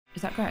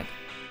Is that Greg?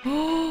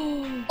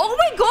 Oh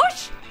my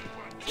gosh!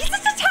 He's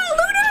just attacked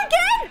Luna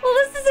again! Well,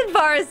 this is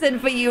embarrassing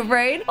for you,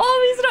 Rain.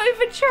 Oh, he's not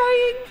even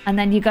trying. And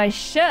then you guys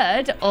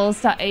should all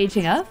start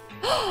aging up.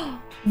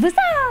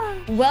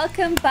 Huzzah!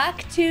 Welcome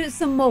back to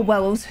some more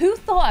werewolves. Who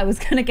thought I was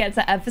going to get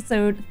to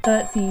episode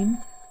 13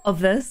 of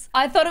this?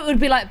 I thought it would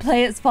be like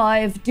play at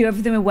 5, do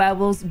everything with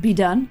werewolves, be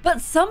done. But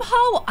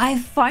somehow I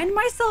find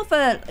myself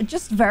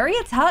just very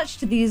attached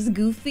to these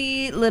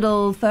goofy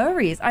little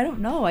furries. I don't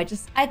know.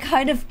 I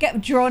kind of get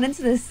drawn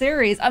into this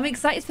series. I'm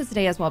excited for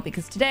today as well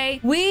because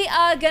today we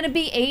are going to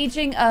be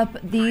aging up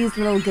these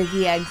little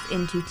Guggy eggs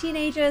into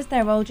teenagers.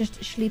 They're all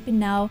just sleeping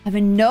now,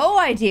 having no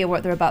idea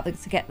what they're about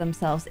to get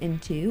themselves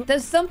into.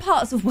 There's some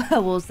parts of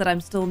werewolves that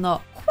I'm still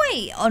not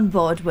quite on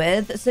board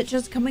with, such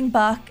as coming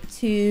back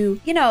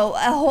to, you know,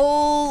 a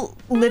whole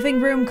living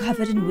room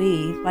covered in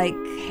wee. Like,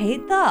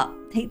 hate that.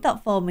 Hate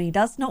that for me.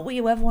 That's not what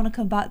you ever want to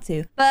come back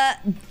to. But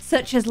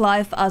such is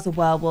life as a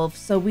werewolf.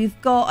 So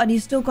we've got, and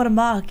he's still got a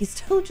mark. He's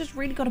still just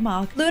really got a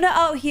mark. Luna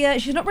out here,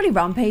 she's not really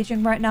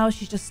rampaging right now.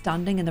 She's just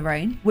standing in the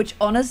rain, which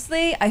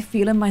honestly, I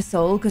feel in my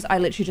soul because I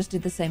literally just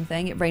did the same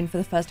thing. It rained for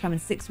the first time in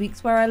 6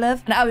 weeks where I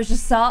live. And I was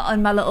just sat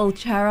on my little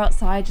chair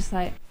outside, just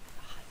like,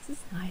 oh, this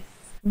is nice.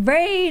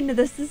 Rain,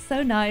 this is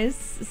so nice.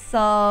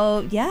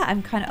 So yeah,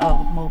 I'm kind of,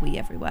 oh, more wee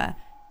everywhere.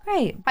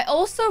 Great. I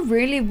also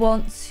really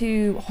want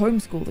to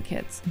homeschool the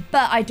kids,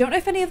 but I don't know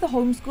if any of the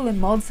homeschooling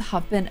mods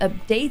have been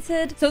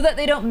updated so that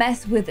they don't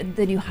mess with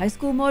the new high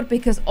school mod,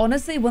 because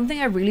honestly, one thing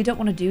I really don't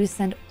want to do is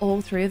send all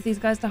 3 of these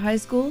guys to high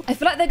school. I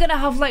feel like they're going to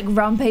have like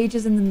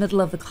rampages in the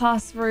middle of the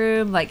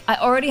classroom. Like, I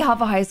already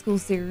have a high school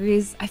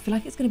series. I feel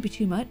like it's going to be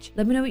too much.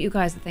 Let me know what you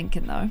guys are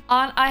thinking though.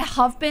 And I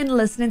have been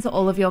listening to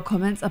all of your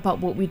comments about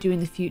what we do in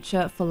the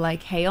future for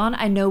like Haon.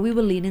 I know we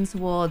were leaning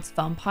towards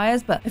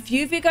vampires, but a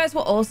few of you guys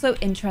were also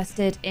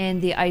interested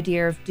in the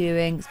idea of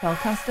doing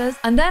spellcasters.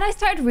 And then I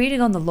started reading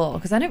on the lore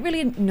because I didn't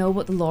really know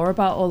what the lore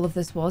about all of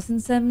this was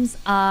in Sims,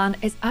 and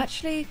it's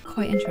actually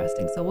quite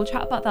interesting. So we'll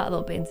chat about that a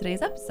little bit in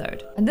today's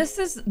episode. And this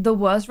is the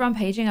worst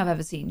rampaging I've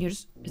ever seen.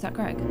 Is that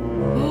Greg?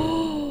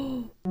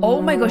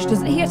 Oh my gosh,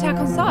 doesn't he attack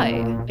on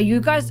sight? Are you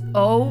guys,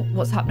 oh,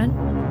 what's happening?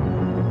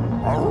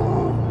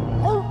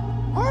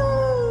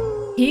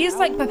 He is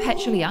like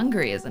perpetually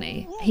angry, isn't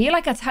he? He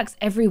like attacks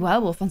every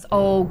werewolf and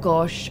oh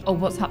gosh, oh,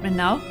 what's happening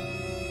now?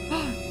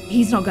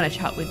 He's not going to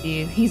chat with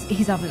you.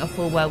 He's having a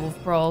full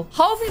werewolf brawl.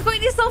 How have you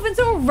gotten yourself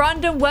into a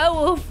random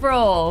werewolf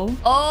brawl?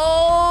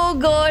 Oh,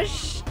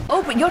 gosh.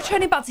 Oh, but you're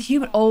turning back to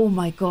human. Oh,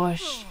 my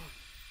gosh.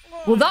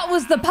 Well, that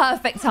was the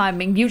perfect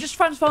timing. You just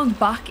transformed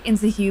back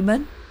into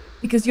human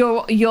because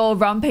your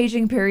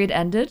rampaging period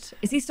ended.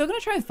 Is he still going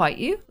to try and fight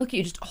you? Look at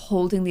you just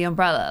holding the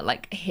umbrella,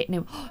 like hitting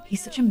him. Oh,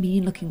 he's such a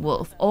mean looking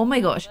wolf. Oh,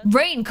 my gosh.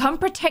 Rain, come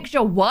protect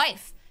your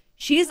wife.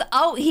 She's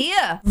out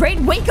here.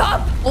 Rain, wake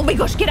up. Oh my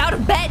gosh, get out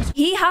of bed.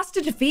 He has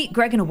to defeat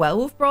Greg in a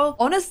werewolf brawl.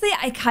 Honestly,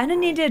 I kind of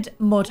needed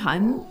more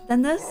time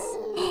than this.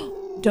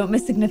 Don't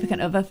miss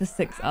significant other for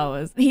 6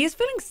 hours. He is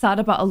feeling sad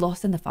about a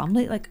loss in the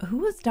family. Like,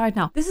 who has died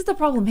now? This is the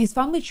problem. His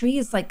family tree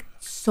is like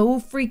so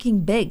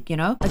freaking big, you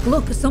know? Like,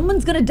 look,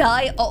 someone's gonna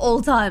die at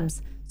all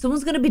times.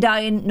 Someone's going to be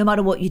dying no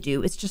matter what you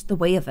do. It's just the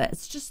way of it.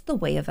 It's just the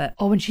way of it.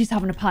 Oh, and she's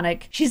having a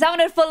panic. She's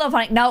having a full-on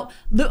panic. Now,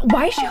 look,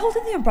 why is she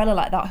holding the umbrella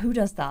like that? Who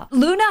does that?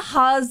 Luna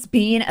has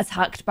been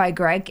attacked by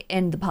Greg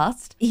in the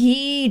past.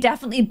 He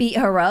definitely beat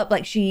her up.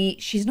 Like,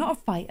 she's not a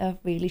fighter,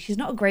 really. She's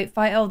not a great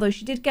fighter, although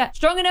she did get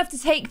strong enough to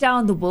take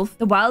down the wolf,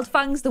 the wild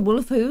fangs, the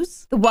wolf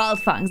who's? The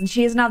wild fangs, and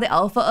she is now the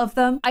alpha of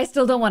them. I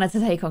still don't want her to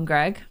take on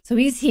Greg. So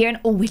he's here,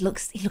 and oh, he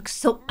looks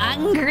so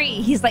angry.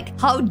 He's like,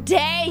 how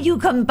dare you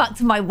come back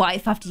to my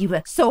wife after you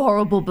were so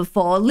horrible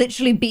before.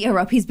 Literally beat her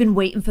up. He's been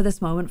waiting for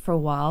this moment for a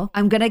while.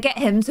 I'm gonna get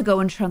him to go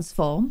and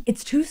transform.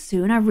 It's too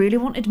soon. I really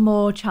wanted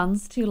more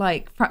chance to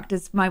like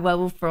practice my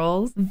werewolf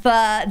brawls,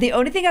 but the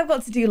only thing I've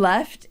got to do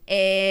left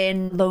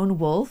in Lone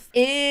Wolf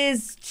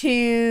is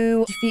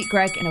to defeat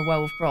Greg in a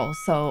werewolf brawl.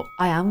 So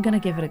I am gonna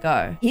give it a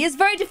go. He is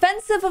very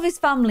defensive of his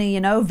family,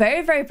 you know,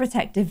 very very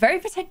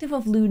protective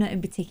of Luna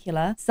in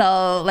particular.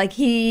 So like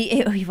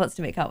he wants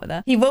to make out with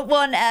her. He won't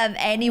want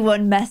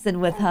anyone messing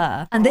with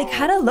her, and they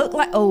kind of look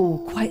like,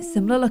 oh, quite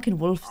similar looking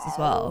wolves as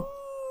well.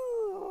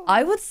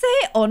 I would say,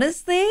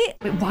 honestly,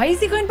 wait, why is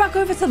he going back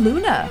over to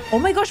Luna? Oh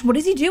my gosh, what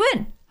is he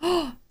doing?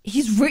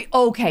 He's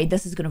okay,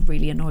 this is gonna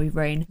really annoy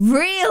Rain.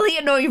 Really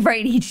annoy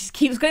Rain. He just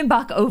keeps going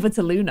back over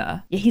to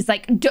Luna. Yeah, he's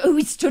like, oh,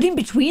 he stood in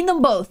between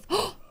them both.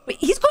 Wait,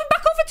 he's going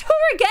back over to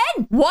her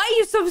again. Why are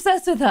you so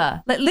obsessed with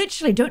her? Like,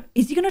 literally,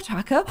 is he gonna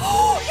attack her? He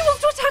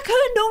wants to attack her.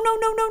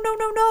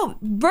 No.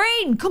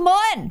 Rain, come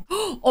on.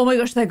 Oh my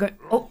gosh,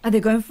 are they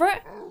going for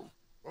it?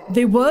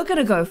 They were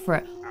gonna go for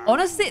it.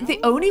 Honestly, the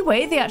only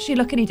way they actually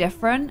look any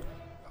different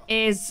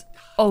is...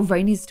 Oh,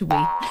 Rain needs to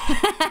wee.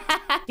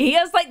 He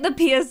has like the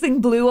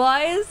piercing blue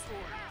eyes.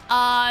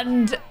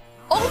 And...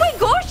 Oh my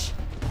gosh!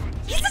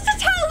 He's just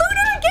attacked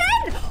Luna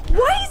again!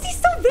 Why is he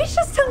so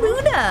vicious to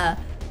Luna?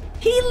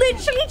 He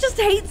literally just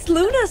hates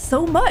Luna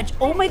so much.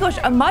 Oh my gosh,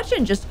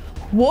 imagine just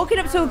walking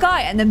up to a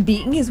guy and then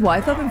beating his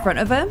wife up in front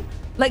of him.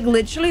 Like,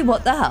 literally,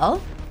 what the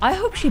hell? I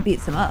hope she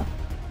beats him up.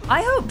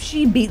 I hope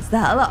she beats the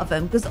hell out of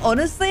him because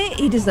honestly,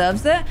 he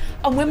deserves it.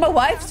 And when my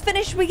wife's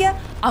finished with you,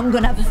 I'm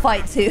going to have a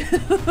fight too.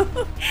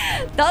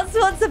 That's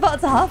what's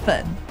about to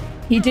happen.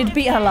 He did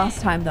beat her last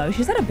time though.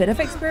 She's had a bit of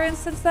experience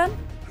since then.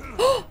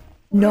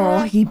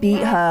 No, he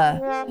beat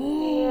her.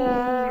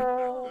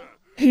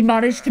 He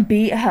managed to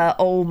beat her.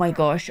 Oh my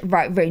gosh.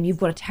 Right, Rain, you've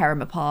got to tear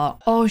him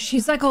apart. Oh,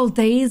 she's like all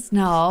dazed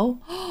now.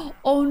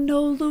 Oh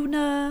no,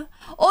 Luna.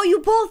 Oh, you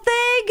poor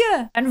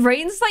thing. And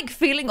Rain's like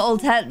feeling all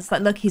tense.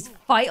 Like, look, his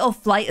fight or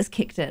flight has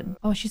kicked in.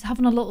 Oh, she's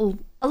having a little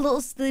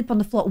sleep on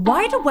the floor.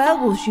 Why do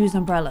werewolves use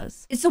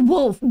umbrellas? It's a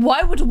wolf.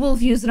 Why would a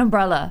wolf use an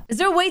umbrella? Is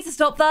there a way to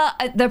stop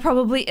that? There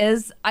probably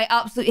is. I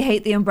absolutely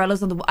hate the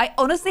umbrellas on the... I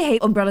honestly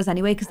hate umbrellas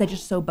anyway because they're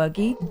just so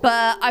buggy.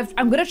 But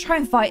I'm going to try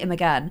and fight him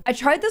again. I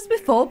tried this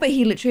before, but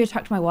he literally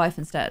attacked my wife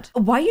instead.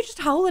 Why are you just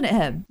howling at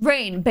him?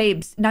 Rain,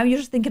 babes, now you're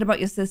just thinking about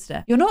your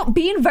sister. You're not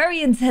being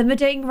very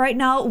intimidating right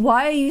now.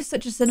 Why are you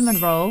such a cinnamon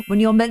roll when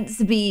you're meant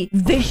to be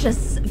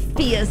vicious,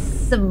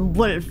 fearsome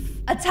wolf?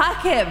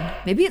 Attack him.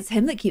 Maybe it's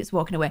him that keeps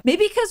walking away.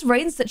 Maybe because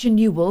Rain's such a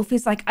new wolf,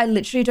 he's like, I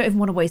literally don't even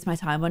want to waste my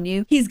time on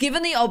you. He's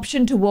given the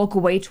option to walk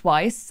away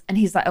twice. And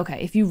he's like, okay,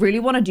 if you really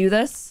want to do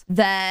this,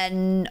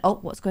 then... Oh,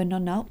 what's going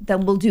on now?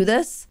 Then we'll do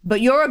this.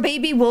 But you're a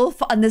baby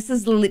wolf and this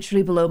is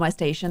literally below my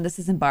station. This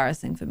is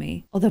embarrassing for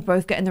me. Oh, they're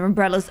both getting their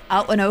umbrellas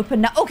out and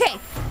open now. Okay,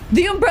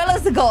 the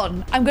umbrellas are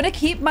gone. I'm going to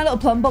keep my little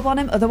plum bob on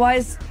him.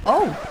 Otherwise...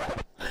 Oh.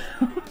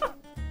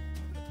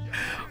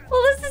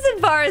 Well, this is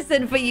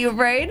embarrassing for you,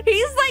 Rain.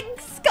 He's like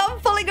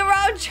scumfuling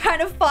around trying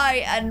to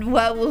fight and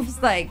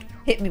Werewolf's like,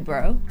 hit me,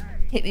 bro.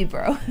 Hit me,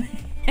 bro.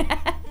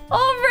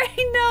 Oh,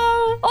 Rain,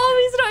 no. Oh,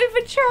 he's not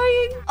even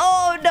trying.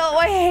 Oh, no.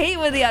 I hate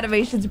when the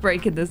animations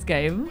break in this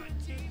game.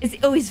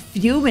 He's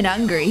fuming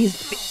angry.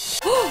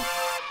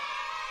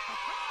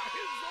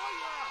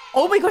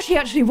 Oh my gosh, he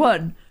actually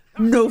won.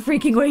 No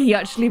freaking way he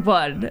actually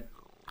won.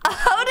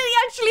 How did he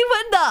actually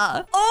win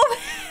that?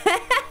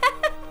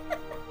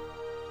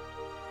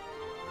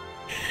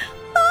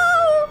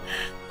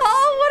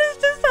 Oh, what has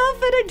just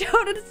happened? I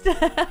don't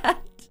understand.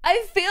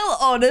 I feel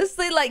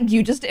honestly like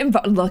you just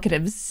look at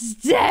him,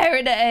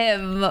 staring at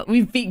him.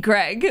 We've beat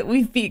Greg.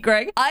 We've beat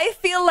Greg. I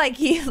feel like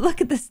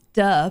look at this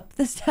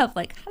stuff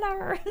like,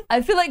 hello.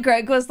 I feel like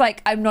Greg was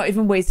like, I'm not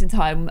even wasting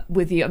time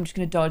with you. I'm just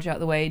going to dodge out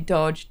the way.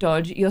 Dodge,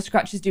 dodge. Your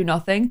scratches do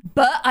nothing.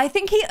 But I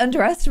think he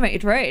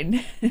underestimated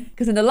Rain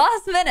because in the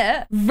last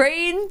minute,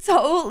 Rain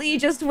totally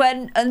just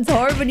went and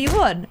tore him and he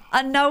won.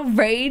 And now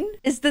Rain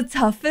is the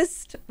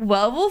toughest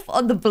werewolf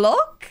on the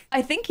block.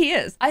 I think he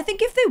is. I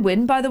think if they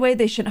win, by the way,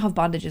 they shouldn't have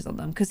bandages on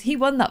them because he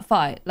won that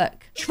fight.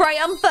 Look,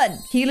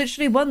 triumphant. He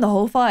literally won the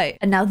whole fight.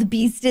 And now the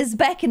beast is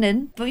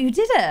beckoning. But you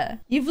did it.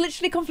 You've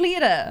literally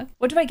completed it.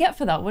 What do I get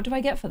for that? What do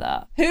I get for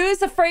that?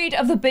 Who's afraid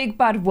of the big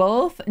bad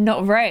wolf?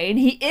 Not Rain.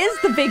 He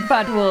is the big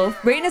bad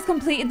wolf. Rain has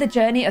completed the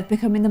journey of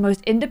becoming the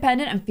most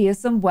independent and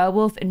fearsome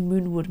werewolf in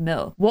Moonwood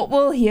Mill. What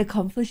will he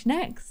accomplish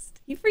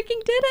next? He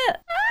freaking did it.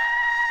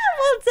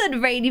 Well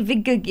done, Rain. You've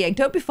been good. Yeah,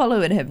 don't be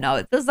following him now.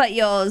 It feels like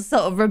you're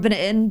sort of rubbing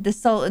it in, the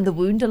salt in the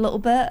wound a little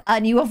bit.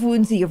 And you have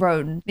wounds of your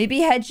own.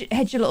 Maybe hedge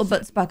your little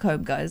butts back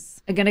home, guys.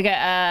 I'm gonna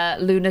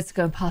get Luna to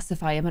go and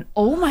pacify him. And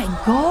oh my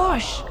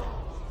gosh.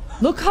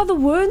 Look how the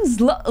wounds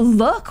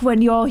look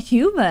when you're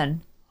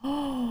human.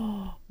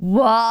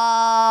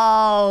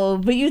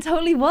 Wow. But you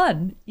totally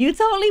won. You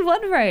totally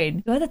won,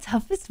 Rain. You're the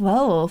toughest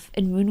werewolf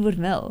in Moonwood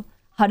Mill.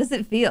 How does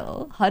it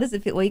feel? How does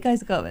it feel? Where you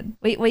guys are going?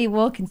 Wait, where you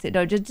walking to?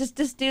 No,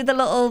 just do the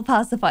little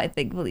pacify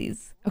thing,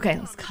 please. Okay,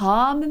 let's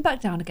calm him back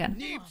down again.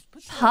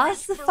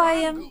 Pacify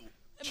him.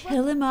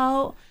 Chill him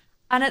out.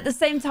 And at the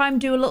same time,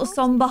 do a little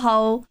somber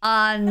howl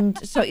and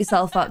sort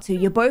yourself out too.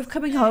 You're both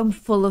coming home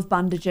full of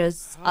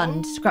bandages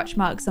and scratch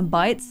marks and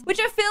bites,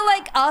 which I feel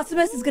like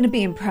Artemis is going to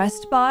be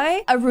impressed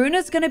by.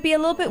 Aruna's going to be a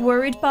little bit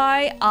worried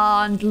by.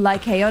 And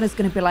Lycaon is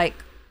going to be like,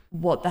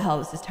 what the hell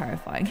is this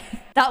terrifying?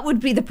 That would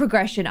be the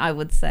progression, I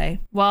would say.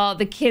 While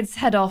the kids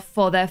head off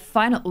for their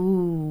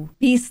final...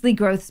 beastly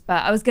growth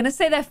spurt. I was going to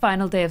say their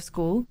final day of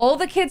school. All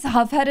the kids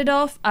have headed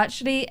off,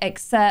 actually,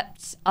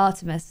 except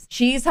Artemis.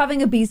 She's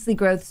having a beastly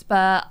growth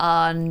spurt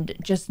and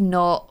just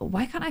not...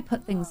 Why can't I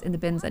put things in the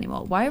bins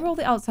anymore? Why are all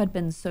the outside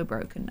bins so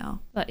broken now?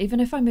 But even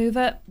if I move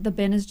it, the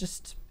bin is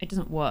just... It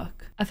doesn't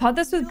work. I've had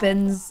this with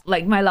bins,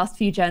 like my last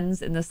few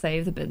gens in the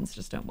save, the bins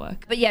just don't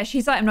work. But yeah,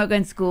 she's like, I'm not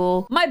going to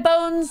school. My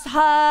bones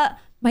hurt.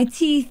 My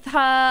teeth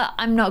hurt.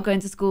 I'm not going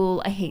to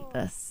school. I hate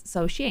this.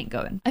 So she ain't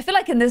going. I feel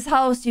like in this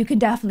house, you can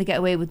definitely get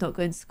away with not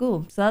going to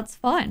school. So that's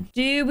fine.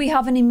 Do we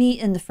have any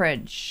meat in the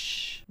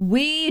fridge?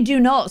 We do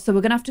not. So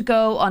we're going to have to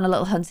go on a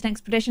little hunting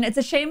expedition. It's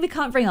a shame we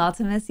can't bring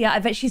Artemis. Yeah, I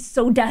bet she's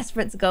so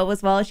desperate to go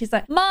as well. She's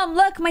like, Mom,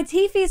 look, my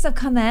teethies have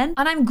come in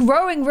and I'm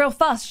growing real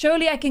fast.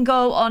 Surely I can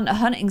go on a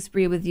hunting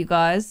spree with you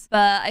guys.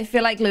 But I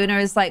feel like Luna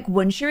is like,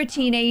 once you're a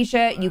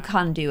teenager, you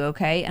can do,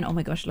 okay? And oh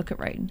my gosh, look at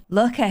Rain.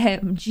 Look at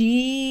him.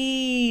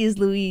 Jeez,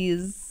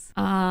 Louise.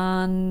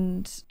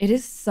 And it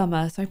is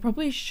summer, so I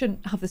probably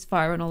shouldn't have this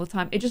fire on all the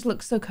time. It just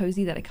looks so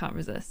cozy that I can't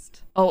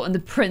resist. Oh, and the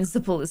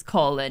principal is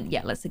calling.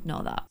 Yeah, let's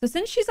ignore that. So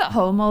since she's at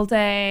home all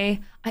day,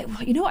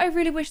 you know what I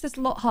really wish this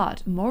lot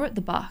had? More at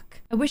the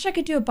back. I wish I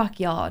could do a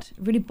backyard. It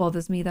really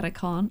bothers me that I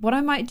can't. What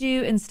I might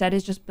do instead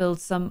is just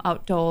build some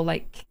outdoor,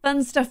 like,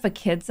 fun stuff for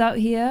kids out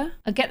here.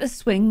 I'll get the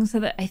swings so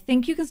that I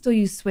think you can still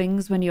use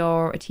swings when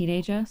you're a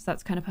teenager. So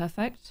that's kind of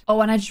perfect.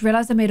 Oh, and I just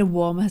realized I made her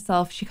warm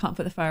herself. She can't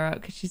put the fire out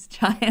because she's a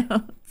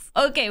child.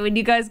 Okay, when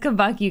you guys come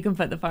back, you can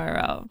put the fire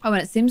out. Oh,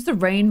 and it seems the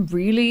rain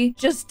really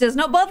just does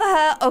not bother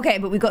her. Okay,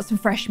 but we got some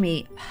fresh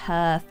meat.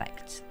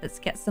 Perfect. Let's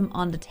get some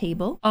on the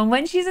table. And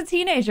when she's a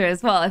teenager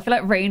as well, I feel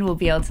like Rain will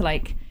be able to,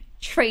 like,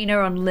 train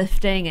her on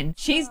lifting, and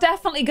she's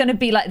definitely going to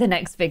be like the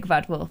next big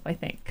bad wolf, I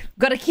think.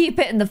 Got to keep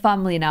it in the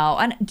family now.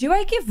 And do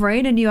I give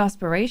Rain a new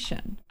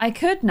aspiration? I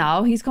could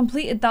now. He's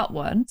completed that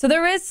one. So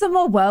there is some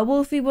more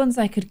werewolfy ones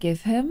I could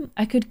give him.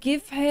 I could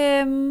give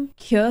him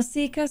Cure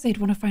Seeker, so he'd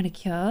want to find a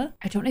cure.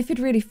 I don't know if he'd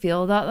really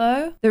feel that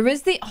though. There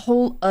is the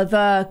whole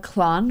other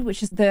clan,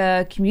 which is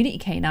the Community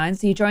Canine.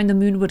 So you join the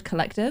Moonwood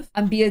Collective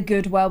and be a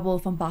good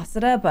werewolf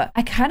ambassador. But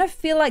I kind of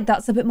feel like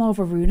that's a bit more of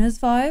a Runa's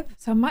vibe.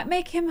 So I might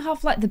make him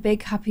have like the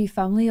big happy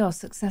family or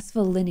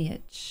successful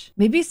lineage.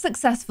 Maybe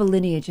successful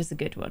lineage is a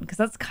good one because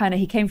that's kind of,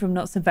 he came from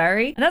Not So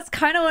Very, and that's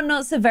kind of what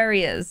Not So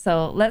Very is.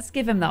 So let's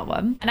give him that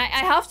one. And I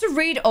have to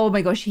read. Oh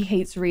my gosh, he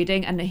hates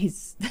reading, and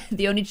he's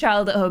the only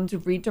child at home to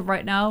read to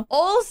right now.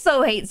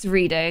 Also hates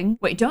reading.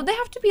 Wait, don't they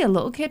have to be a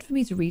little kid for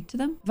me to read to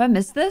them? Have I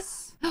missed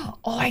this? Oh,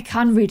 I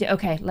can read it.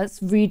 Okay,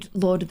 let's read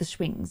Lord of the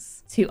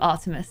Swings to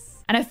Artemis.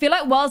 And I feel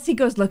like whilst he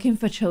goes looking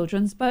for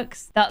children's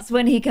books, that's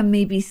when he can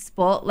maybe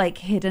spot, like,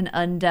 hidden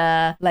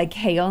under, like,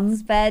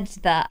 Haon's bed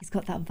that he's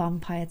got that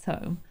vampire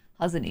tome,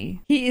 hasn't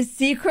he? He is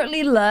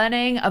secretly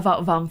learning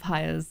about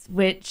vampires,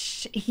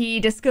 which he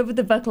discovered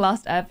the book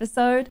last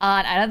episode.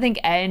 And I don't think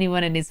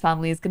anyone in his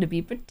family is going to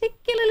be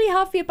particularly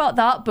happy about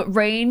that. But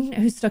Rain,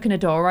 who's stuck in a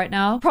door right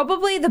now,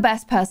 probably the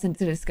best person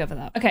to discover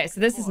that. Okay, so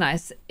this is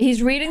nice.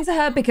 He's reading to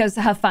her because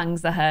her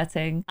fangs are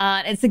hurting.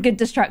 And it's a good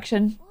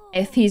distraction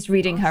if he's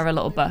reading her a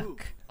little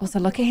book. Also,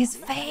 look at his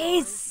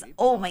face.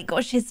 Oh my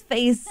gosh, his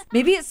face.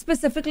 Maybe it's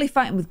specifically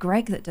fighting with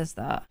Greg that does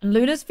that. And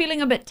Luna's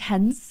feeling a bit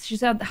tense. She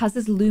has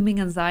this looming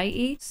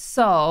anxiety.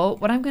 So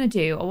what I'm going to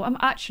do, or what I'm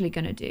actually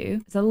going to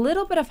do, is a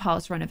little bit of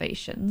house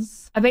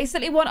renovations. I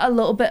basically want a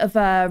little bit of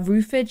a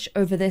roofage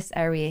over this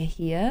area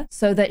here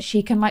so that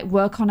she can like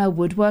work on her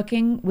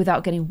woodworking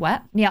without getting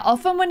wet. Yeah,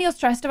 often when you're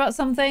stressed about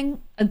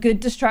something, a good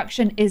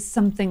distraction is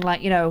something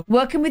like, you know,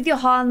 working with your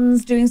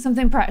hands, doing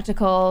something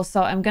practical.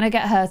 So I'm going to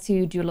get her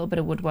to do a little bit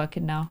of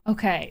woodworking now.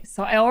 Okay,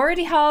 so I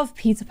already have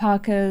Peter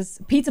Barker's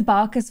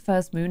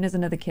First Moon is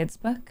another kid's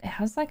book. It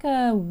has like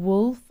a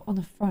wolf on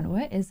the front.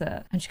 Where is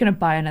it? I'm just gonna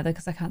buy another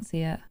because I can't see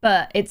it.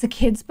 But it's a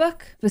kid's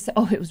book.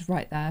 Oh, it was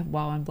right there.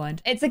 Wow, I'm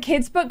blind. It's a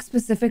kid's book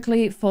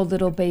specifically for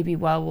little baby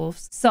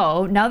werewolves.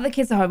 So now that the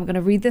kids are home, I'm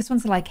gonna read this one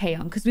to like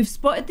Haon because we've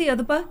spotted the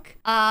other book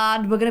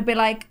and we're gonna be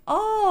like,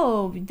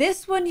 oh,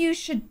 this one you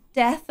should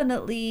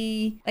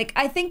definitely, like,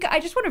 I think I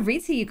just want to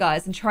read to you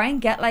guys and try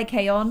and get like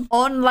Haon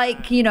on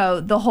like, you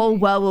know, the whole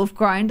werewolf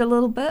grind a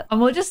little bit,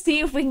 and we'll just see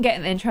if we can get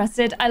him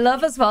interested. I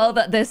love as well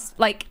that this,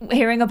 like,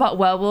 hearing about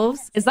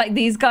werewolves is like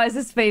these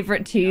guys'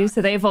 favorite too,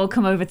 so they've all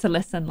come over to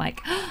listen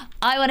like,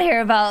 I want to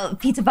hear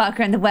about Peter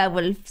Barker and the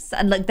werewolves,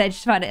 and like they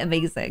just find it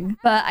amazing.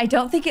 But I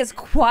don't think it's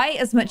quite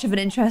as much of an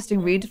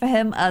interesting read for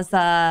him as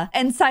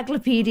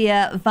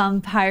Encyclopedia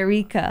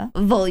Vampirica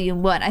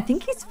Volume 1. I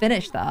think he's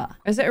finished that.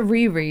 Or is it a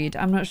reread?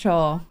 I'm not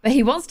sure. But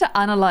he wants to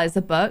analyze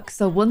a book.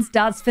 So once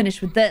Dad's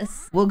finished with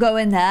this, we'll go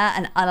in there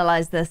and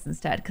analyze this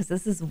instead, because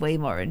this is way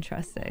more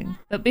interesting.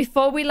 But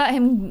before we let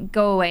him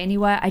go away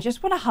anywhere, I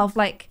just want to have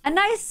like a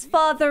nice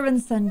father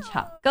and son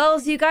chat.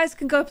 Girls, you guys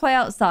can go play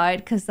outside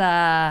because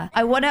I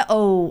want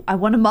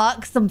to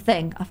mark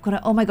something. I've got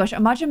to, oh my gosh,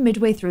 imagine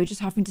midway through just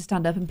having to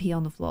stand up and pee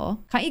on the floor.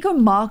 Can't you go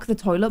mark the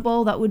toilet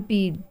bowl? That would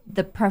be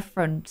the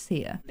preference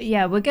here. But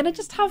yeah, we're going to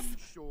just have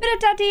a bit of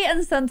daddy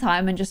and son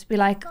time and just be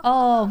like,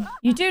 oh,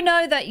 you do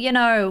know that, you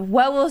know,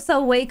 werewolves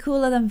are way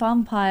cooler than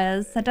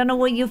vampires. I don't know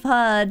what you've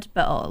heard,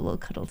 but oh, a little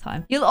cuddle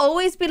time. You'll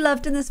always be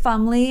loved in this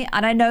family.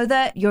 And I know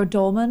that you're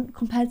dormant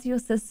compared to your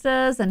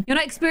sisters and you're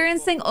not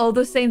experiencing all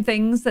the same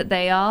things that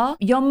they are.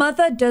 Your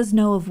mother does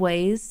know of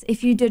ways.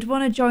 If you did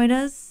want to join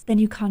us, then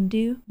you can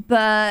do.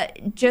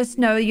 But just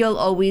know you'll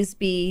always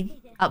be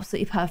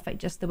absolutely perfect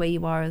just the way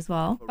you are as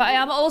well. But I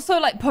am also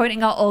like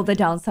pointing out all the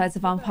downsides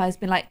of vampires,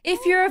 being like,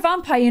 if you're a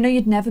vampire, you know,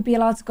 you'd never be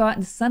allowed to go out in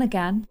the sun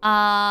again.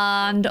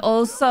 And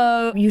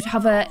also you'd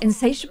have an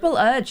insatiable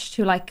urge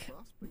to like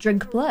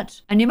drink blood.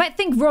 And you might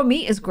think raw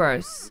meat is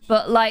gross,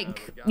 but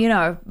like, you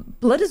know,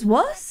 blood is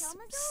worse.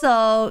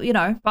 So, you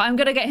know, but I'm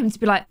gonna get him to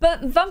be like,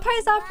 but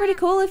vampires are pretty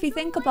cool if you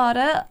think about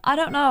it. I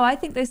don't know. I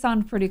think they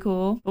sound pretty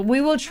cool. But we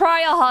will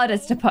try our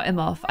hardest to put him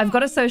off. I've got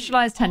to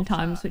socialize 10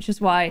 times, which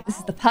is why this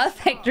is the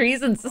perfect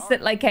reason to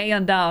sit like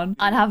Aeon down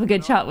and have a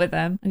good chat with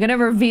him. I'm gonna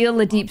reveal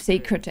the deep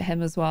secret to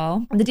him as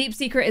well. And the deep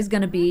secret is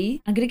gonna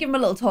be, I'm gonna give him a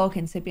little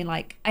talking, so being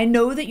like, I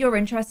know that you're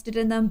interested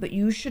in them, but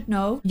you should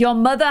know your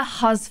mother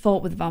has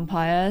fought with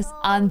vampires. vampires,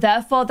 and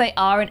therefore they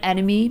are an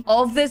enemy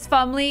of this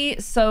family.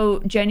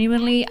 So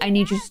genuinely, I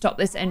need you to stop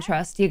this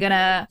interest. You're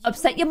gonna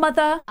upset your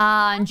mother,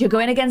 and you're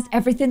going against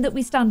everything that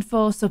we stand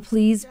for. So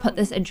please put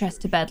this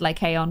interest to bed,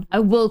 Lycaon. I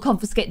will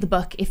confiscate the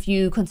book if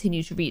you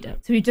continue to read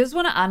it. So he does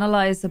want to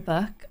analyze the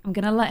book. I'm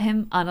gonna let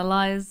him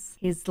analyze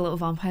his little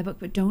vampire book,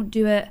 but don't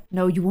do it.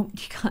 No, you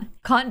won't. You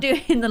can't do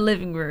it in the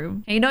living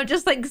room. And you not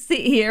just like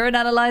sit here and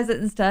analyze it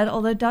instead,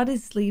 although dad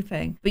is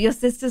sleeping. But your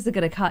sisters are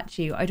gonna catch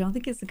you. I don't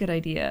think it's a good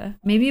idea.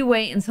 Maybe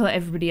wait until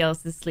everybody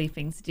else is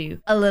sleeping to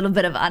do a little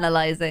bit of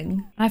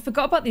analyzing. And I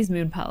forgot about these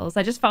moon petals.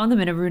 I just found them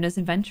in Aruna's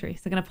inventory,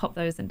 so I'm gonna pop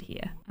those into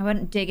here. I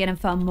went digging and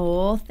found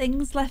more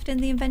things left in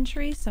the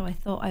inventory, so I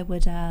thought I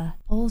would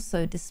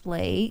also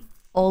display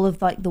all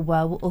of like the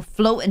werewolf, or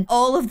floating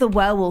all of the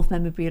werewolf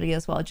memorabilia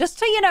as well, just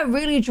to, you know,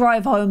 really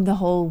drive home the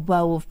whole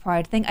werewolf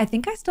pride thing. I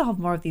think I still have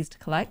more of these to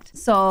collect,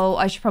 so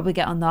I should probably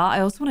get on that.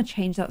 I also want to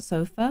change that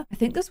sofa. I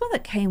think there's one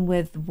that came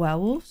with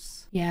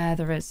werewolves. Yeah,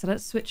 there is. So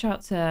let's switch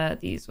out to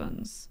these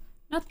ones.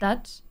 Not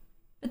that,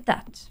 but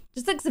that.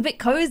 Just looks a bit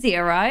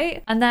cozier,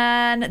 right? And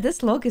then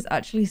this log is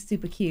actually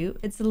super cute.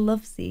 It's a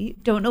love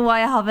seat. Don't know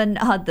why I haven't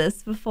had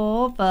this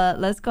before, but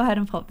let's go ahead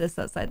and pop this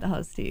outside the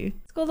house too.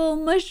 It's got little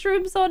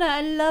mushrooms on it.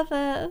 I love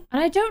it.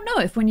 And I don't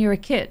know if when you're a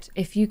kid,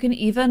 if you can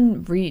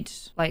even read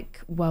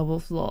like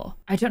werewolf lore.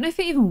 I don't know if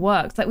it even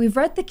works. Like, we've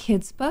read the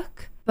kids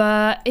book,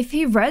 but if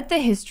he read the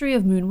history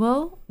of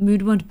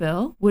Moonwood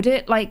Bill, would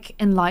it like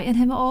enlighten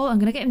him at all? I'm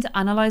gonna get him to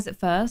analyze it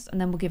first,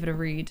 and then we'll give it a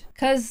read.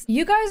 Because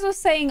you guys were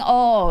saying,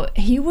 oh,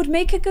 he would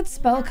make a good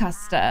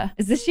spellcaster.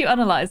 Is this you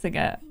analyzing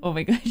it? Oh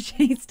my gosh,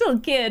 he's still a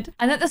kid.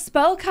 And that the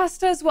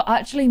spellcasters were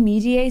actually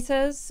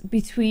mediators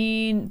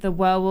between the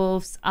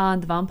werewolves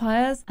and the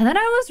vampires. And then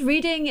I was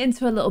reading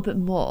into a little bit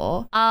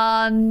more,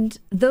 and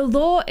the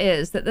lore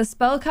is that the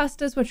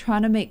spellcasters were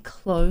trying to make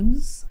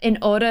clones in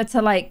order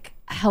to like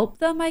help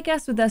them, I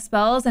guess, with their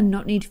spells and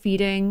not need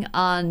feeding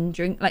and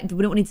drink. Like, they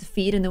don't need to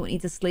feed and they don't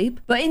need to sleep.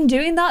 But in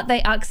doing that,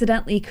 they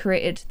accidentally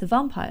created the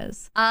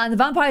vampires. And the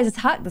vampires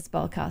attacked the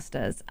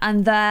spellcasters.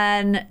 And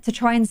then to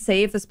try and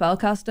save the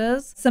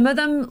spellcasters, some of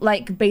them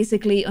like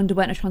basically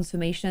underwent a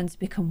transformation to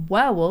become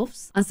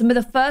werewolves. And some of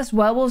the first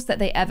werewolves that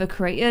they ever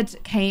created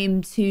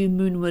came to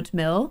Moonwood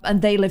Mill,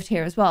 and they lived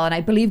here as well. And I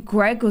believe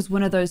Greg was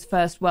one of those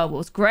first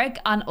werewolves. Greg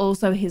and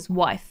also his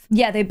wife.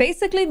 Yeah, they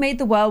basically made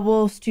the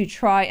werewolves to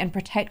try and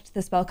protect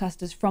the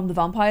spellcasters from the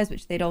vampires,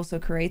 which they'd also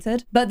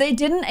created. But they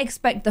didn't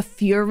expect the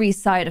fury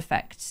side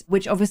effect,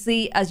 which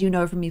obviously, as you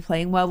know from me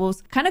playing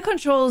werewolves, kind of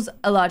controls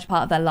a large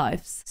part of their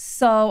lives.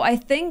 So I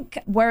think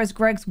whereas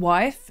Greg's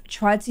wife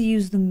tried to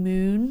use the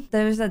moon,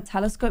 there's a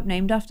telescope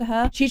named after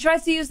her. She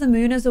tries to use the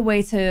moon as a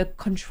way to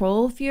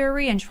control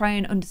fury and try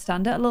and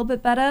understand it a little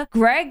bit better.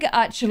 Greg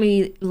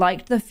actually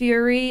liked the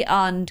fury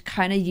and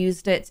kind of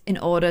used it in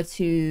order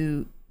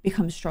to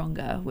become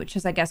stronger, which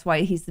is, I guess,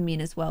 why he's the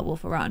meanest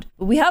werewolf around.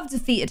 But we have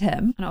defeated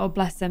him, and oh,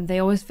 bless him, they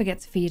always forget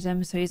to feed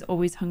him, so he's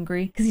always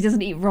hungry because he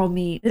doesn't eat raw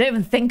meat. They don't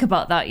even think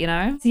about that, you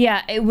know? So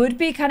yeah, it would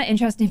be kind of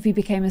interesting if he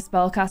became a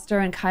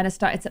spellcaster and kind of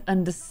started to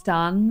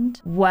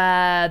understand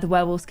where the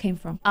werewolves came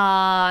from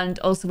and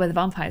also where the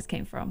vampires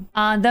came from.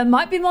 And there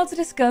might be more to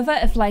discover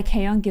if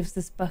Lycaon gives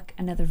this book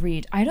another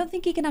read. I don't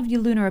think he can have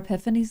your lunar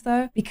epiphanies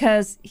though,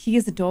 because he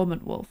is a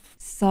dormant wolf.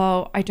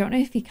 So I don't know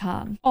if he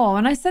can. Oh,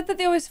 and I said that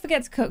they always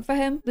forget to cook for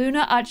him.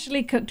 Luna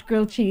actually cooked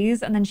grilled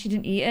cheese and then she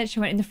didn't eat it. She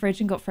went in the fridge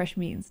and got fresh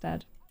meat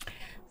instead.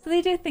 So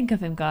they do think of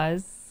him,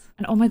 guys.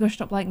 And oh my gosh,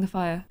 stop lighting the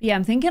fire. Yeah,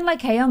 I'm thinking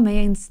like Lycaon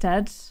may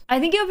instead. I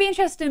think it would be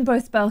interesting in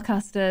both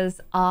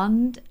spellcasters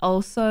and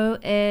also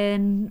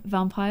in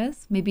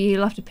vampires. Maybe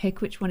he'll have to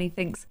pick which one he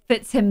thinks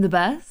fits him the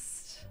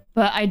best.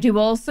 But I do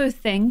also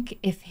think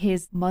if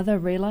his mother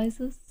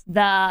realizes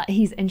that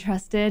he's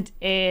interested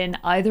in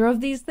either of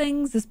these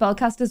things, the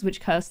spellcasters,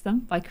 which curse them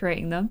by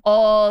creating them,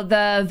 or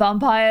the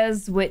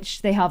vampires,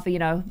 which they have, you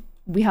know,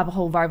 we have a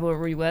whole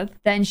rivalry with,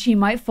 then she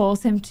might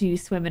force him to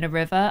swim in a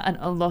river and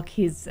unlock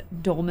his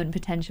dormant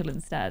potential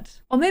instead.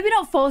 Or maybe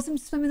not force him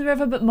to swim in the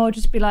river, but more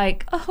just be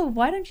like, oh,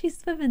 why don't you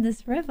swim in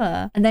this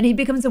river? And then he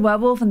becomes a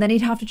werewolf, and then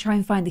he'd have to try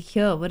and find the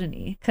cure, wouldn't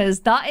he? Because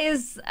that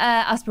is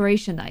an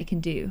aspiration that he can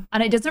do.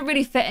 And it doesn't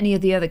really fit any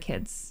of the other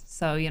kids.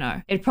 So, you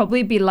know, it'd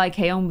probably be like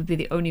Lycaon would be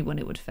the only one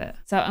it would fit.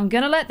 So I'm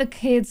going to let the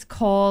kids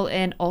call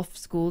in off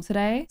school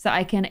today so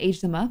I can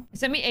age them up. It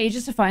took me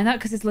ages to find that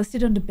because it's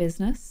listed under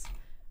business,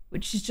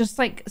 which is just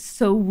like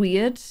so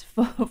weird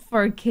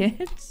for a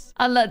kid.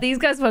 And look, these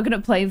guys woken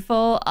up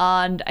playful,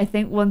 and I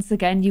think once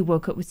again you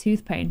woke up with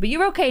tooth pain, but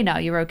you're okay now.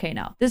 You're okay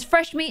now. There's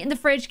fresh meat in the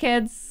fridge,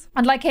 kids.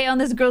 And like, hey,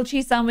 there's a grilled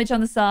cheese sandwich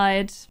on the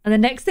side. And the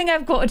next thing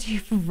I've got to do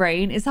for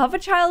Rain is have a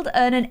child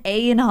earn an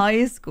A in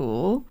high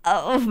school.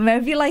 Oh,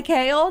 maybe like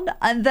Aeon.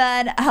 And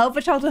then help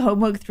a child with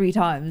homework 3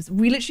 times.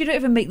 We literally don't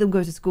even make them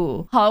go to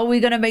school. How are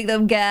we going to make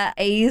them get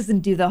A's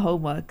and do their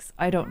homeworks?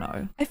 I don't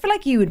know. I feel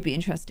like you would be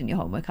interested in your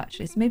homework,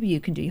 actually. So maybe you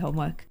can do your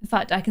homework. In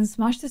fact, I can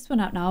smash this one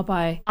out now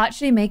by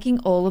actually making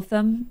all of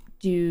them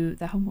do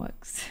the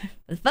homeworks.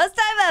 The first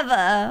time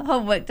ever,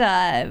 homework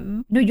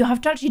time. No, you have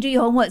to actually do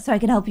your homework so I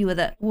can help you with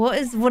it. What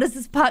is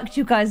this pact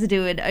you guys are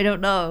doing? I don't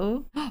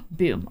know.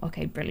 Boom.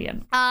 Okay,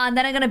 brilliant. And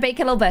then I'm gonna bake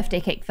a little birthday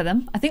cake for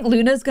them. I think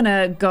Luna's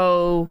gonna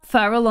go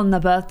feral on the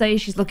birthday.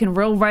 She's looking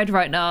real red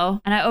right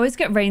now. And I always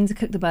get Rain to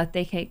cook the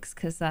birthday cakes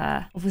because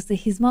obviously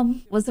his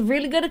mum was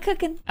really good at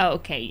cooking. Oh,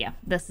 okay, yeah,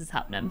 this is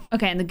happening.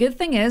 Okay, and the good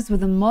thing is with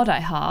the mod I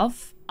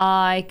have,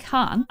 I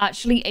can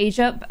actually age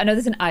up. I know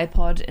there's an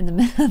iPod in the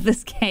middle of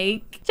this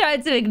cake.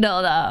 Trying to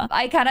ignore that.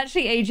 I can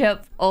actually age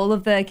up all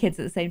of the kids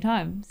at the same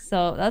time.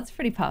 So that's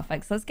pretty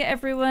perfect. So let's get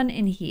everyone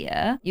in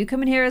here. You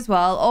come in here as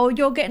well. Oh,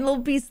 you're getting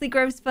little beastly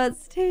growth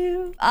spurts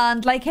too.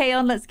 And like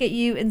Aeon, let's get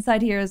you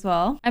inside here as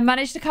well. I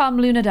managed to calm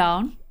Luna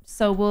down.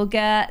 So we'll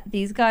get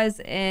these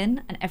guys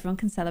in and everyone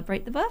can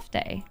celebrate the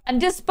birthday.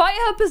 And despite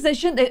her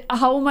position,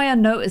 how am I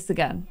unnoticed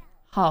again?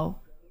 How?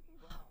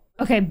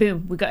 Okay,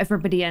 boom, we got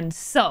everybody in.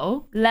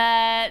 So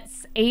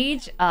let's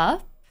age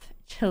up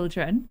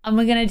children. And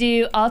we're gonna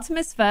do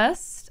Artemis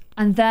first.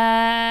 And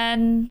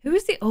then who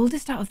is the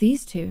oldest out of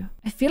these two?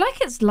 I feel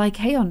like it's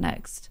Lycaon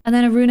next. And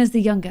then Aruna's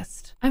the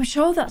youngest. I'm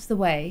sure that's the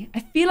way.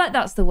 I feel like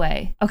that's the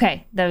way.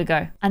 Okay, there we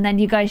go. And then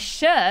you guys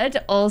should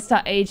all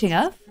start aging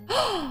up.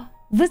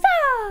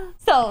 Huzzah!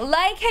 So,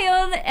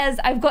 Lycaon, as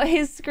I've got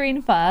his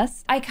screen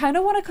first, I kind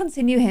of want to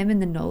continue him in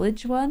the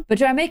knowledge one. But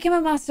do I make him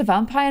a master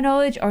vampire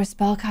knowledge or a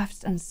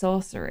spellcraft and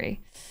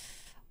sorcery?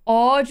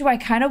 Or do I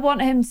kind of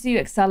want him to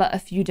excel at a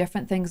few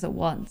different things at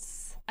once?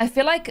 I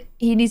feel like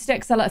he needs to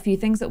excel at a few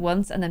things at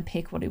once and then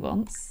pick what he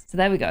wants. So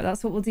there we go.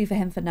 That's what we'll do for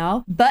him for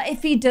now. But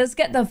if he does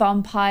get the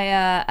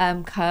vampire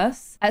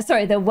curse,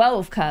 sorry, the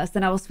werewolf curse,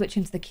 then I will switch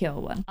him to the cure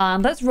one.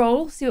 Let's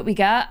roll, see what we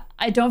get.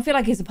 I don't feel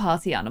like he's a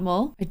party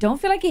animal. I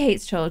don't feel like he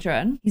hates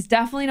children. He's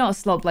definitely not a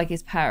slob like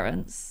his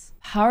parents.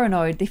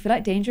 Paranoid. They feel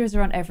like danger is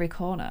around every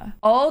corner.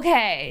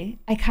 Okay.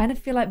 I kind of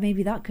feel like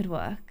maybe that could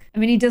work. I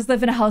mean, he does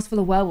live in a house full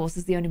of werewolves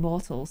as the only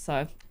mortal,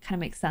 so kind of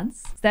makes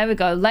sense. So there we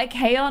go. Like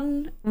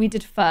Haon, we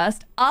did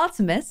first.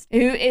 Artemis, who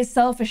is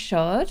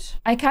self-assured.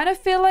 I kind of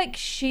feel like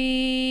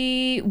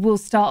she will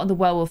start on the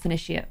werewolf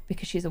initiate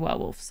because she's a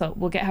werewolf. So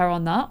we'll get her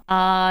on that.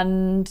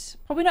 And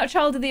probably not a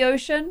child of the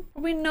ocean.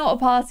 Probably not a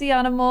party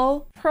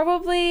animal.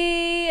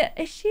 Probably,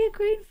 is she a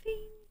green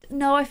fiend?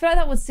 No, I feel like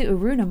that would suit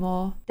Aruna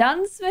more.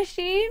 Dance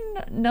machine?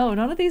 No,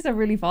 none of these are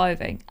really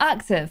vibing.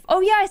 Active.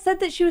 Oh yeah, I said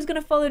that she was going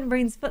to follow in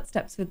Rain's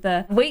footsteps with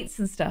the weights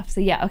and stuff.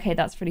 So yeah, okay,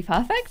 that's pretty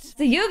perfect.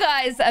 So you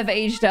guys have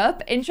aged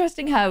up.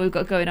 Interesting how we've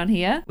got going on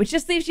here, which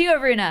just leaves you,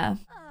 Aruna.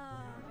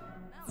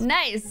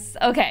 Nice.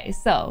 Okay,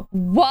 so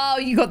wow,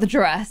 you got the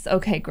dress.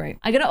 Okay, great.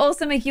 I'm gonna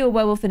also make you a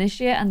werewolf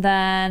initiate and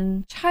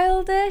then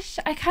childish.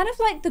 I kind of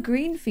like the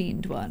green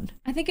fiend one.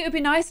 I think it would be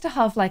nice to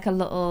have like a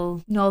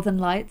little Northern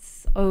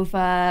Lights over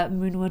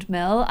Moonwood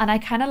Mill, and I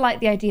kind of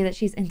like the idea that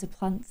she's into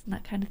plants and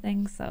that kind of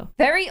thing. So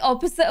very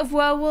opposite of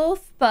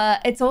werewolf,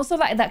 but it's also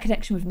like that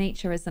connection with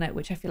nature, isn't it,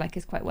 which I feel like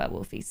is quite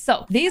werewolfy.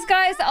 So these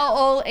guys are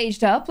all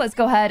aged up. Let's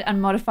go ahead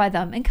and modify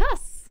them in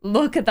CAS.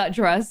 Look at that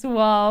dress.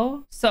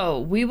 Wow. So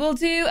we will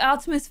do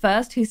Artemis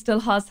first, who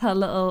still has her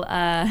little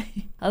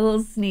a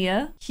little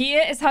sneer.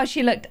 Here is how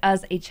she looked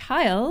as a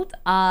child,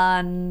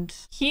 and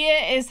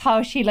here is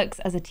how she looks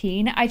as a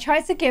teen. I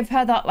tried to give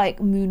her that like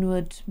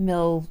Moonwood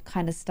Mill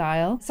kind of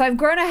style. So I've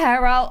grown her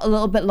hair out a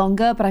little bit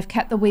longer, but I've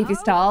kept the wavy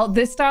style.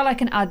 This style I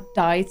can add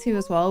dye to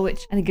as well,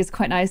 which I think is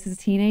quite nice as a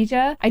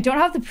teenager. I don't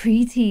have the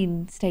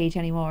preteen stage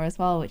anymore as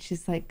well, which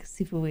is like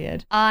super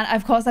weird. And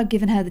of course I've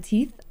given her the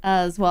teeth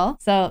as well.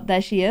 So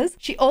there she is.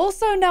 She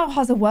also now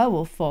has a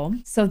werewolf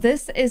form. So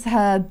this is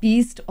her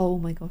beast. Oh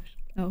my gosh.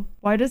 No.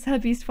 Why does her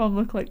beast form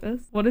look like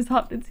this? What is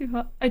happening to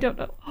her? I don't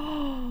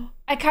know.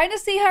 I kind of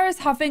see her as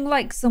having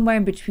like somewhere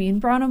in between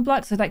brown and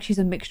black. So like she's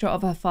a mixture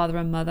of her father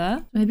and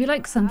mother. Maybe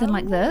like something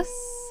like this.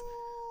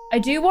 I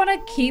do want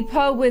to keep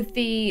her with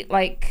the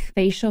like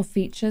facial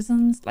features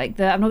and like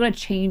I'm not going to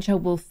change her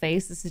wolf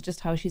face. This is just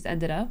how she's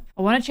ended up.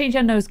 I want to change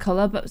her nose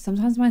color, but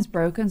sometimes mine's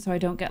broken. So I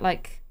don't get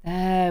like,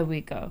 there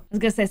we go. I was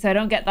going to say, so I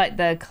don't get like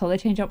the color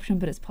change option,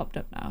 but it's popped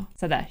up now.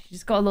 So there, she's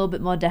just got a little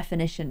bit more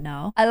definition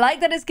now. I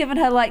like that it's given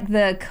her like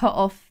the cut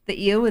off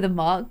the ear with a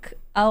mark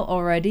out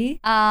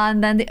already.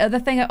 And then the other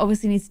thing I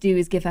obviously need to do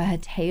is give her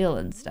tail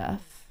and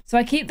stuff. So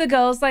I keep the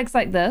girls' legs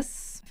like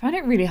this. I find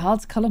it really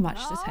hard to color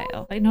match the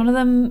tail. Like none of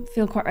them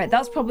feel quite right.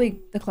 That's probably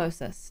the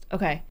closest.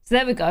 Okay, so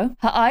there we go.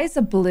 Her eyes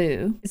are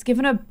blue. It's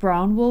given her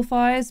brown wolf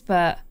eyes,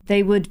 but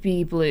they would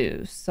be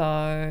blue.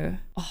 So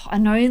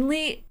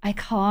annoyingly, I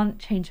can't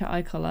change her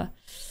eye color.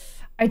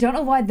 I don't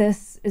know why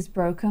this is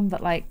broken,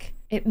 but like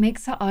it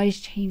makes her eyes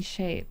change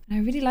shape. And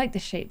I really like the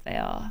shape they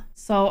are.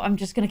 So I'm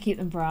just gonna keep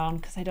them brown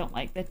because I don't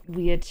like the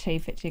weird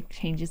shape it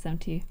changes them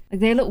to. Like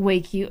they look way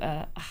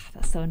cuter. Ah,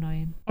 that's so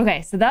annoying.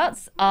 Okay, so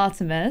that's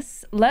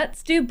Artemis.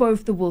 Let's do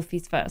both the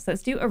wolfies first.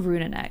 Let's do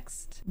Aruna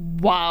next.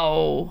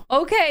 Wow.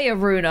 Okay,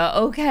 Aruna.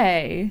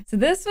 Okay. So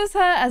this was her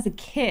as a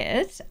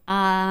kid.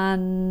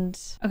 And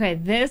okay,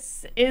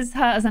 this is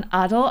her as an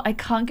adult. I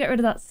can't get rid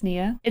of that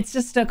sneer. It's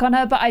just stuck on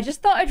her, but I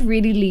just thought I'd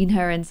really lean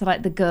her into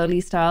like the girly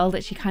style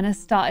that she kind of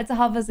started to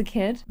have as a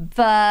kid.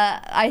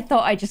 But I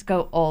thought I'd just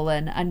go all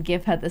in and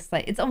give her this,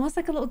 like, it's almost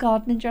like a little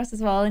gardening dress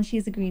as well. And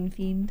she's a green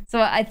fiend.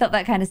 So I thought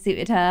that kind of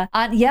suited her.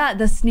 And yeah,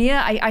 the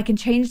sneer, I can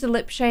change the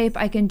lip shape.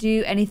 I can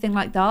do anything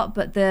like that,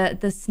 but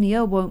the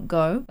sneer won't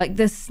go. Like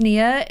the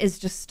sneer is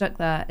just stuck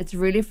there. It's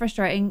really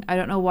frustrating. I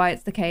don't know why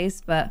it's the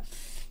case, but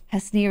her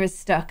sneer is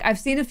stuck. I've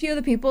seen a few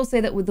other people say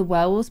that with the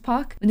Werewolves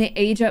pack, when they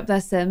age up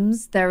their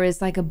Sims, there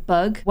is like a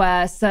bug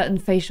where certain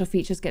facial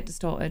features get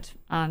distorted.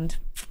 And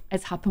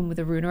it's happened with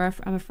Aruna,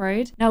 I'm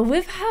afraid. Now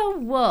with her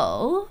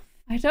wolf,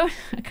 I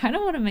kind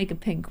of want to make a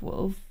pink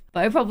wolf,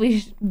 but I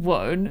probably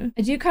won't.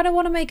 I do kind of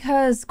want to make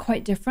hers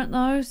quite different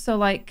though. So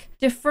like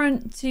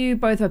different to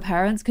both her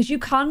parents, because you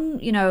can,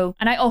 you know,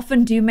 and I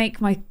often do make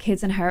my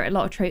kids inherit a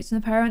lot of traits from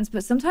the parents,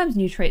 but sometimes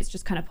new traits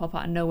just kind of pop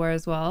out of nowhere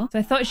as well. So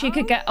I thought she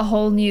could get a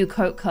whole new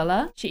coat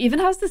color. She even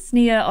has the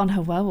sneer on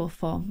her werewolf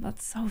form.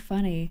 That's so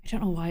funny. I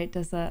don't know why it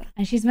does that.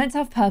 And she's meant to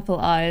have purple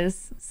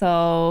eyes.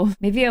 So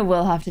maybe I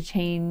will have to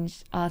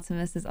change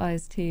Artemis's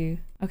eyes too.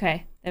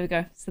 Okay, there we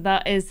go. So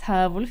that is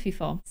her wolfie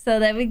form. So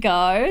there we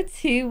go.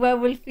 2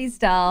 werewolfies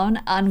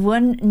down and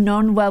 1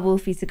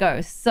 non-werewolfie to go.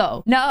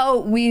 So now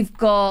we've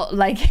got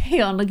like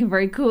Aeon looking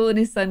very cool in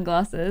his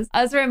sunglasses.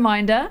 As a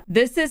reminder,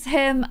 this is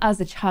him as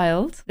a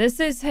child. This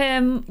is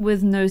him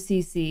with no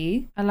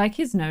CC. I like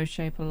his nose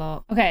shape a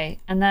lot. Okay,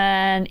 and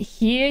then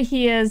here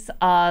he is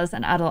as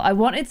an adult. I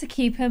wanted to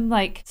keep him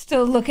like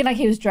still looking like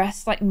he was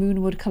dressed like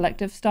Moonwood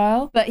Collective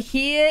style, but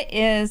here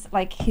is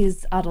like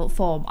his adult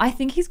form. I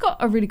think he's got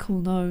a really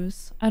cool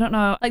nose. I don't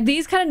know. Like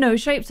these kind of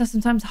nose shapes are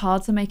sometimes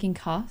hard to make in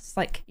casts.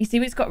 Like you see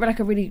it's got like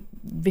a really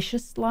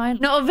vicious line.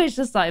 Not a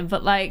vicious line,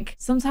 but like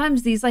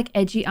sometimes these like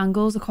edgy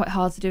angles are quite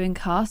hard to do in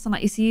casts. And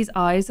like you see his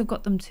eyes have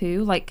got them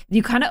too. Like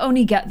you kind of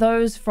only get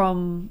those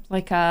from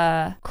like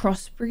a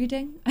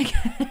crossbreeding, I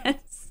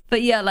guess.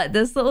 But yeah, like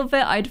this little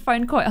bit I'd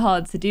find quite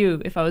hard to do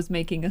if I was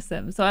making a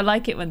sim. So I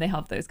like it when they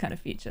have those kind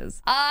of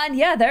features. And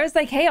yeah, there's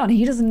like Aeon.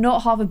 He does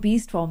not have a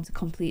beast form to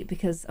complete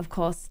because of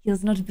course he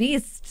is not a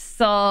beast.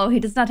 So he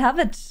does not have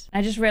it.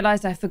 I just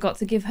realized I forgot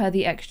to give her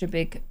the extra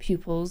big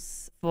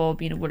pupils for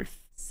being a wolf.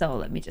 So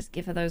let me just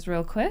give her those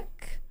real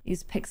quick.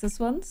 These Pixis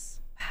ones.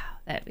 Wow,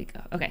 there we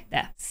go. Okay,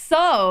 there.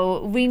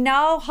 So we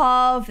now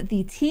have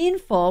the teen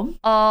form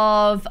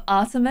of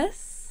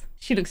Artemis.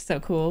 She looks so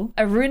cool.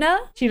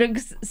 Aruna, she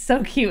looks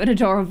so cute and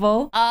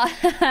adorable.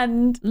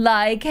 And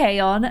like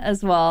Aeon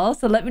as well.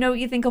 So let me know what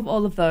you think of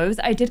all of those.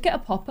 I did get a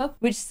pop-up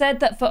which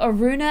said that for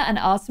Aruna and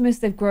Artemis,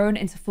 they've grown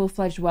into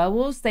full-fledged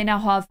werewolves. They now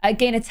have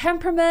gain a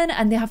temperament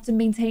and they have to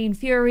maintain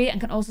fury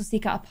and can also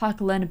seek out a pack,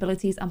 learn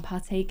abilities and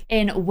partake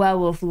in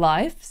werewolf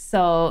life.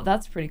 So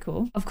that's pretty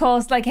cool. Of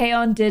course, like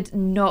Aeon did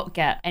not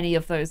get any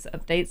of those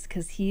updates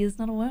because he is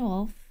not a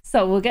werewolf.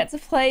 So we'll get to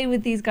play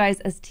with these guys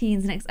as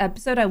teens next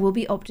episode. I will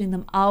be opting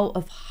them out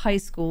of high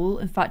school.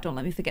 In fact, don't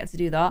let me forget to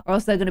do that, or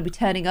else they're going to be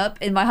turning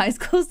up in my high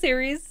school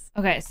series.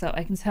 Okay, so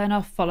I can turn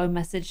off follow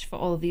message for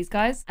all of these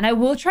guys. And I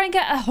will try and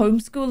get a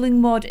homeschooling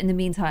mod in the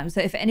meantime. So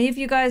if any of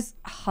you guys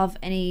have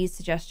any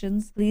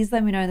suggestions, please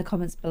let me know in the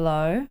comments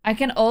below. I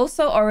can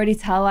also already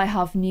tell I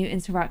have new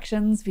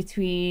interactions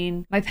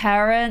between my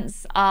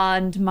parents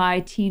and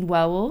my teen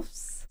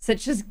werewolves,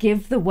 such as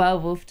give the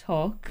werewolf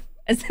talk.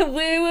 It's the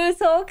woo-woo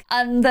talk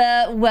and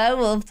the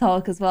werewolf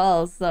talk as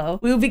well. So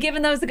we'll be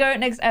giving those a go at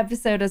next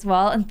episode as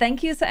well. And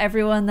thank you to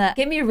everyone that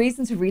gave me a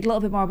reason to read a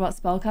little bit more about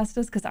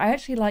spellcasters, because I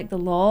actually like the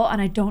lore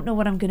and I don't know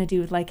what I'm going to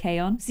do with like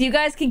Aeon. So you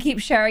guys can keep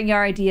sharing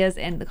your ideas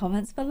in the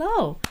comments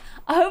below.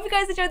 I hope you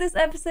guys enjoyed this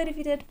episode. If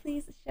you did,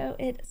 please show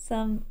it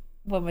some...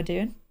 What am I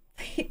doing?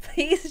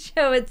 Please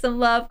show it some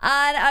love.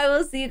 And I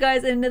will see you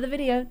guys in another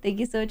video. Thank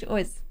you so much. Oh,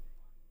 it's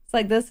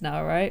like this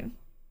now, right?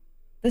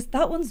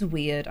 That one's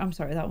weird. I'm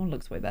sorry, that one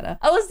looks way better.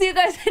 I will see you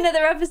guys in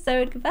another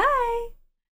episode. Goodbye.